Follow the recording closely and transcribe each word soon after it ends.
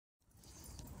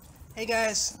Hey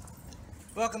guys,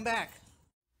 welcome back.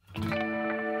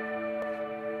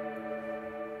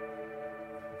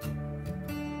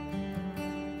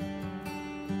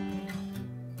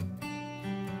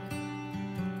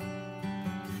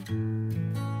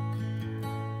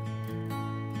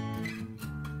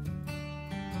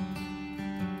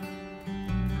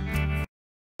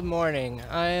 Good morning.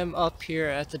 I am up here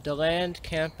at the DeLand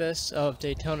campus of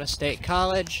Daytona State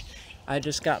College. I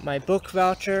just got my book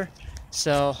voucher,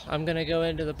 so I'm gonna go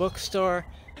into the bookstore,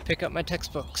 pick up my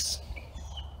textbooks.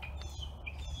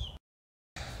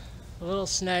 A little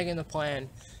snag in the plan.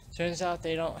 Turns out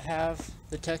they don't have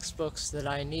the textbooks that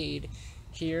I need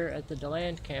here at the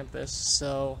DeLand campus,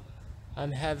 so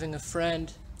I'm having a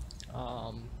friend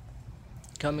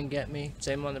come and get me.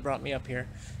 Same one that brought me up here.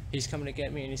 He's coming to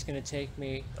get me, and he's going to take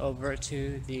me over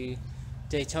to the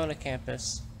Daytona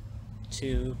campus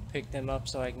to pick them up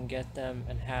so I can get them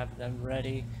and have them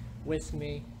ready with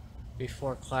me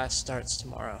before class starts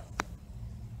tomorrow.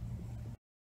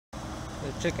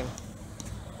 The chicken.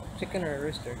 Chicken or a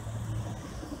rooster?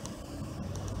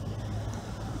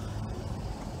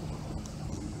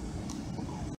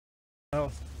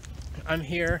 So, I'm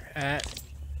here at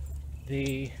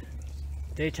the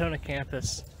Daytona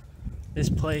campus. This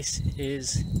place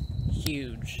is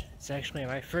huge. It's actually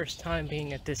my first time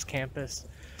being at this campus.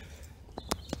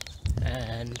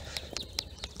 And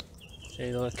show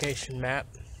you the location map.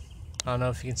 I don't know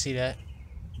if you can see that,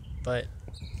 but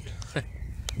the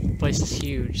place is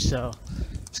huge, so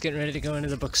it's getting ready to go into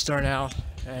the bookstore now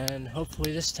and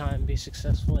hopefully this time be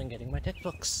successful in getting my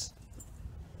textbooks.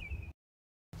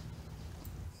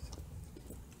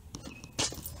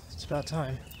 It's about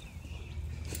time.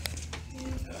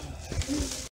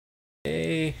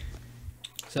 Hey,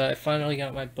 so I finally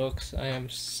got my books. I am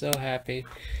so happy.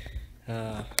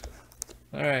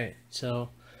 Alright, so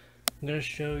I'm gonna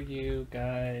show you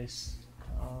guys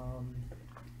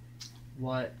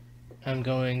what I'm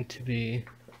going to be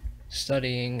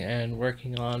studying and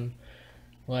working on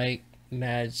like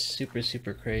mad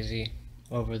super crazy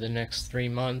over the next 3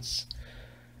 months.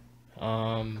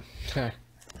 Alright,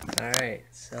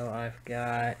 so I've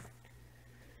got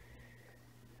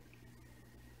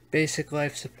basic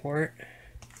life support.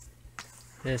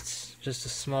 It's just a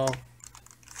small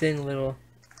thin little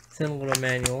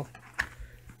manual.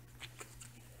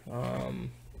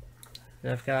 And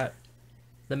I've got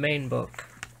the main book,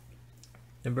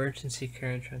 Emergency Care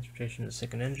and Transportation of the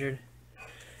Sick and Injured.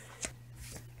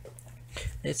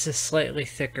 It's a slightly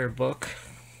thicker book.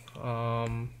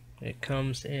 It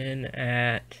comes in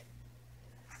at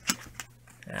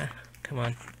come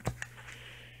on,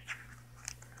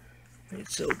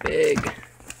 it's so big.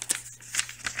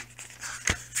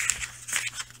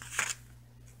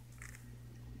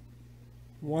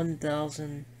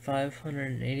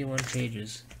 1,581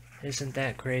 pages. Isn't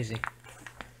that crazy?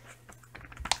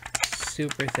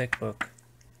 Super thick book,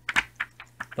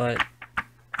 but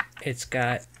it's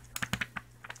got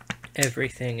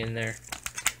everything in there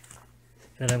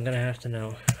that I'm gonna have to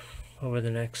know over the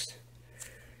next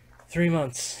 3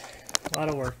 months. A lot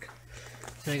of work.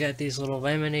 And I got these little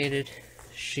laminated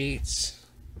sheets,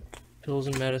 pills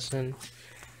and medicine.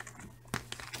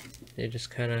 They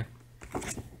just kind of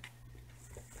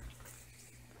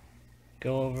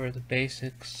go over the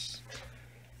basics,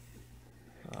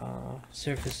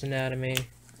 surface anatomy,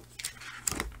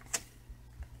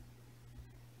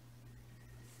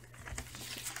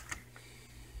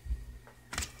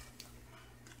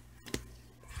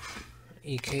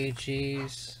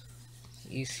 EKGs,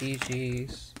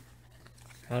 ECGs,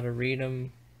 how to read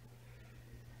them,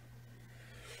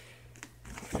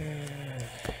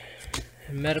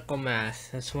 medical math.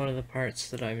 That's one of the parts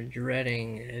that I'm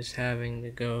dreading, is having to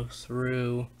go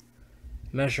through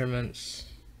measurements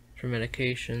for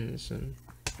medications and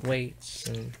weights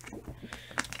and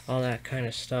all that kind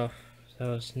of stuff.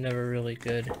 So it's never really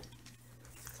good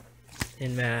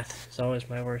in math. It's always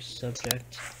my worst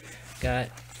subject.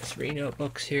 Got 3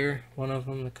 notebooks here, one of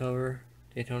them the cover,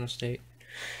 Daytona State.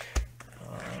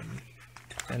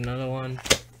 Got another one,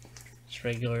 it's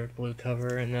regular blue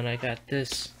cover, and then I got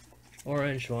this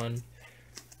orange one.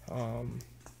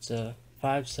 It's a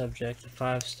 5 subject, a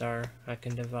 5-star. I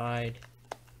can divide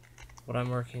what I'm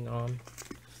working on,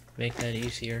 make that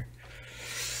easier.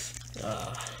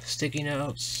 Sticky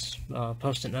notes,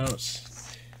 post-it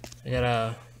notes. I got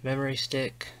a memory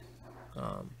stick,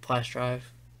 flash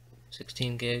drive,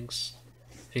 16 gigs.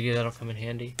 Figure that'll come in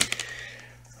handy.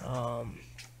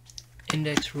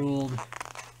 Index ruled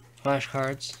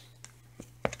flashcards.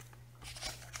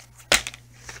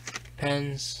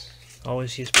 Pens,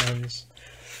 always use pens.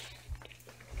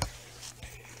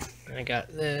 I got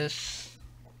this,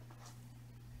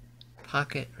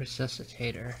 pocket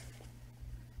resuscitator.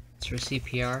 It's for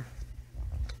CPR,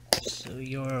 so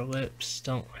your lips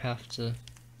don't have to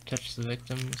touch the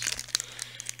victims.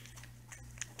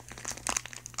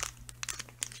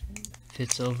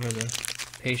 Fits over the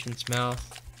patient's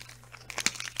mouth.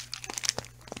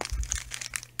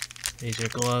 These are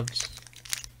gloves.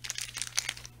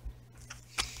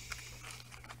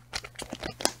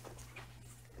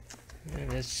 And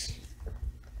that's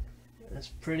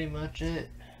pretty much it.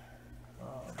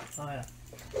 Oh yeah.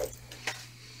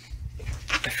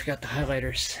 I forgot the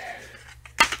highlighters.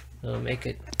 It'll make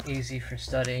it easy for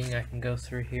studying. I can go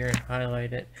through here and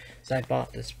highlight it. So I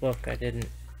bought this book. I didn't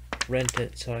rent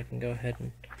it, so I can go ahead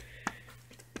and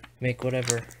make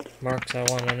whatever marks I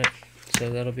want on it. So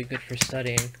that'll be good for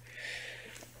studying.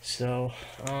 So,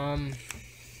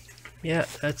 yeah,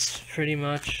 that's pretty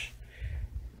much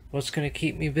what's gonna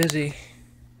keep me busy.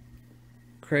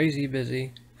 Crazy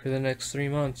busy for the next 3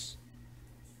 months.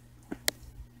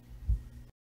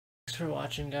 Thanks for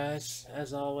watching, guys.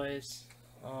 As always,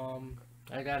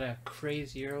 I got a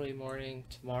crazy early morning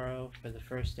tomorrow for the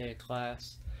first day of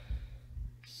class.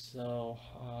 So,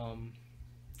 I'm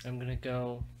gonna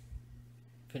go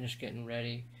finish getting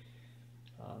ready,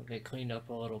 get cleaned up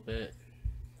a little bit,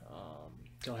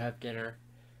 go have dinner,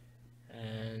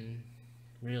 and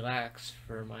relax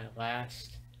for my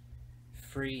last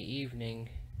free evening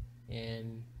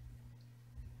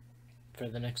for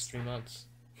the next 3 months.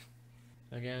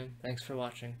 Again, thanks for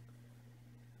watching.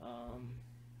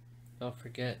 Don't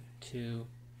forget to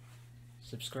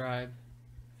subscribe,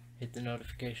 hit the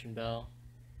notification bell,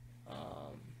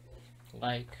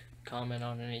 like, comment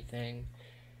on anything,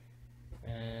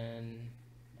 and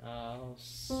I'll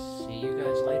see you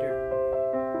guys later.